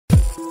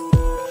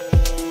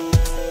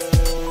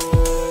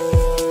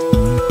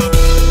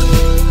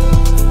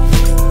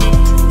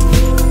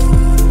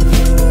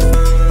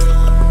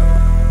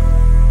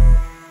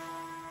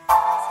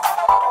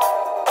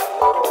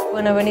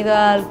Bueno, he venido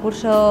al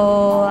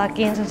curso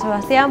aquí en San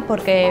Sebastián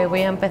porque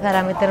voy a empezar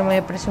a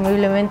meterme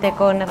presumiblemente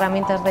con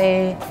herramientas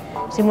de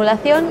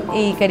simulación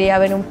y quería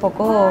ver un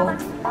poco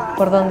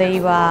por dónde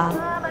iban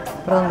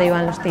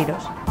los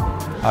tiros.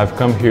 I've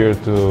come here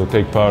to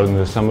take part in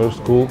the summer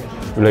school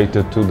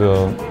related to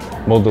the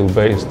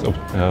model-based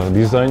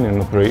design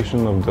and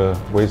operation of the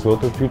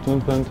wastewater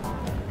treatment plant.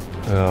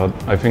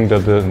 I think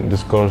that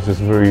this course is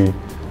very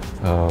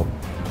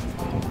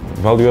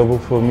valuable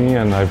for me,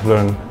 and I've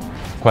learned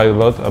quite a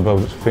lot about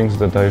things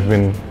that I've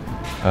been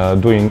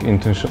doing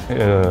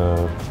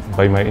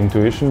by my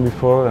intuition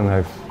before, and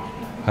I've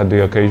had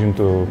the occasion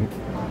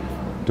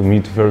to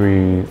meet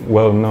very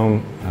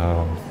well-known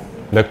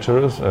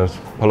lecturers as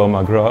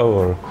Paloma Grau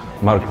or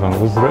Mark van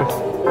Utrecht.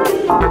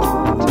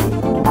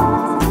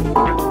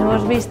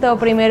 Hemos visto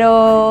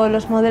primero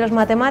los modelos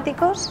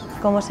matemáticos,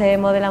 cómo se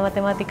modela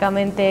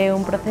matemáticamente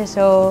un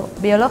proceso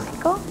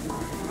biológico,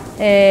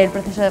 el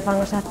proceso de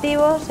fangos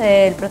activos,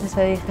 el proceso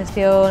de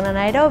digestión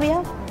anaerobia.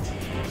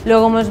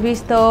 Luego hemos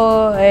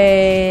visto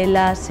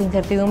las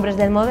incertidumbres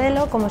del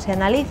modelo, cómo se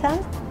analizan,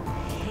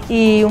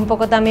 y un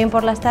poco también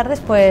por las tardes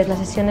pues las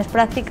sesiones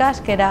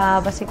prácticas, que era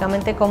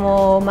básicamente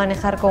cómo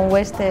manejar con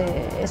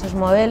Este esos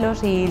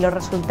modelos y los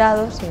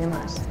resultados y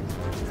demás.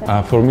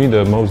 For me,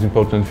 the most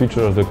important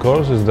feature of the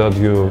course is that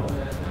you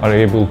are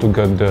able to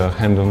get the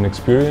hand-on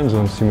experience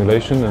on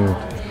simulation and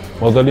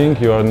modeling.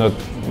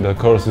 The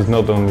course is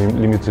not only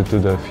limited to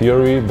the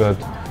theory, but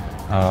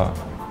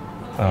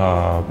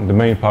the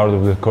main part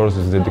of the course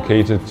is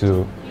dedicated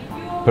to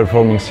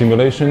performing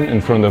simulation in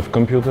front of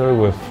computer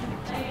with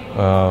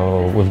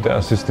the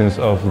assistance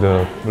of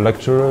the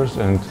lecturers,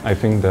 and I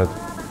think that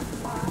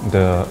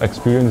the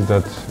experience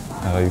that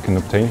you can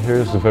obtain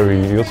here is very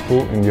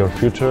useful in your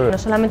future. No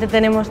solamente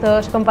tenemos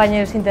dos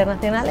compañeros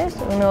internacionales,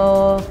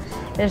 uno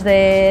es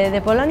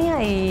de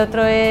Polonia y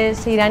otro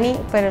es iraní,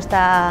 pero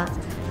está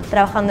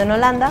trabajando en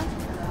Holanda,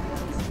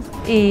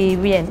 y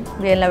bien,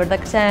 la verdad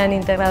que se han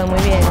integrado muy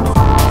bien.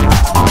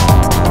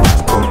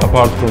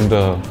 Apart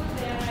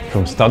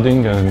from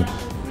studying and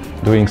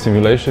doing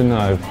simulation,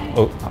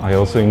 I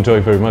also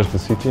enjoy very much the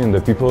city and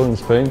the people in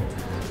Spain.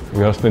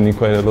 We are spending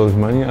quite a lot of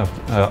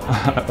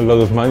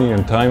money,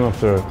 and time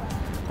after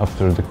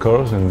the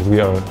course, and we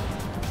are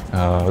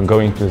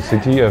going to the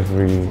city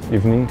every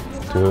evening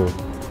to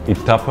eat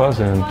tapas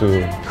and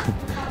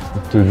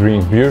to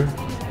drink beer,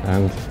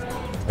 and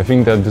I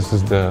think that this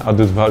is the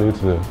added value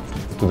to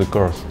the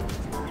course.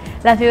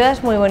 La ciudad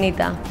es muy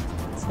bonita,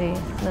 sí,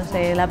 no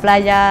sé, la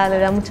playa le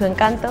da mucho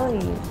encanto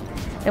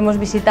y hemos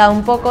visitado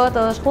un poco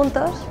todos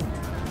juntos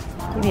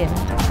y bien.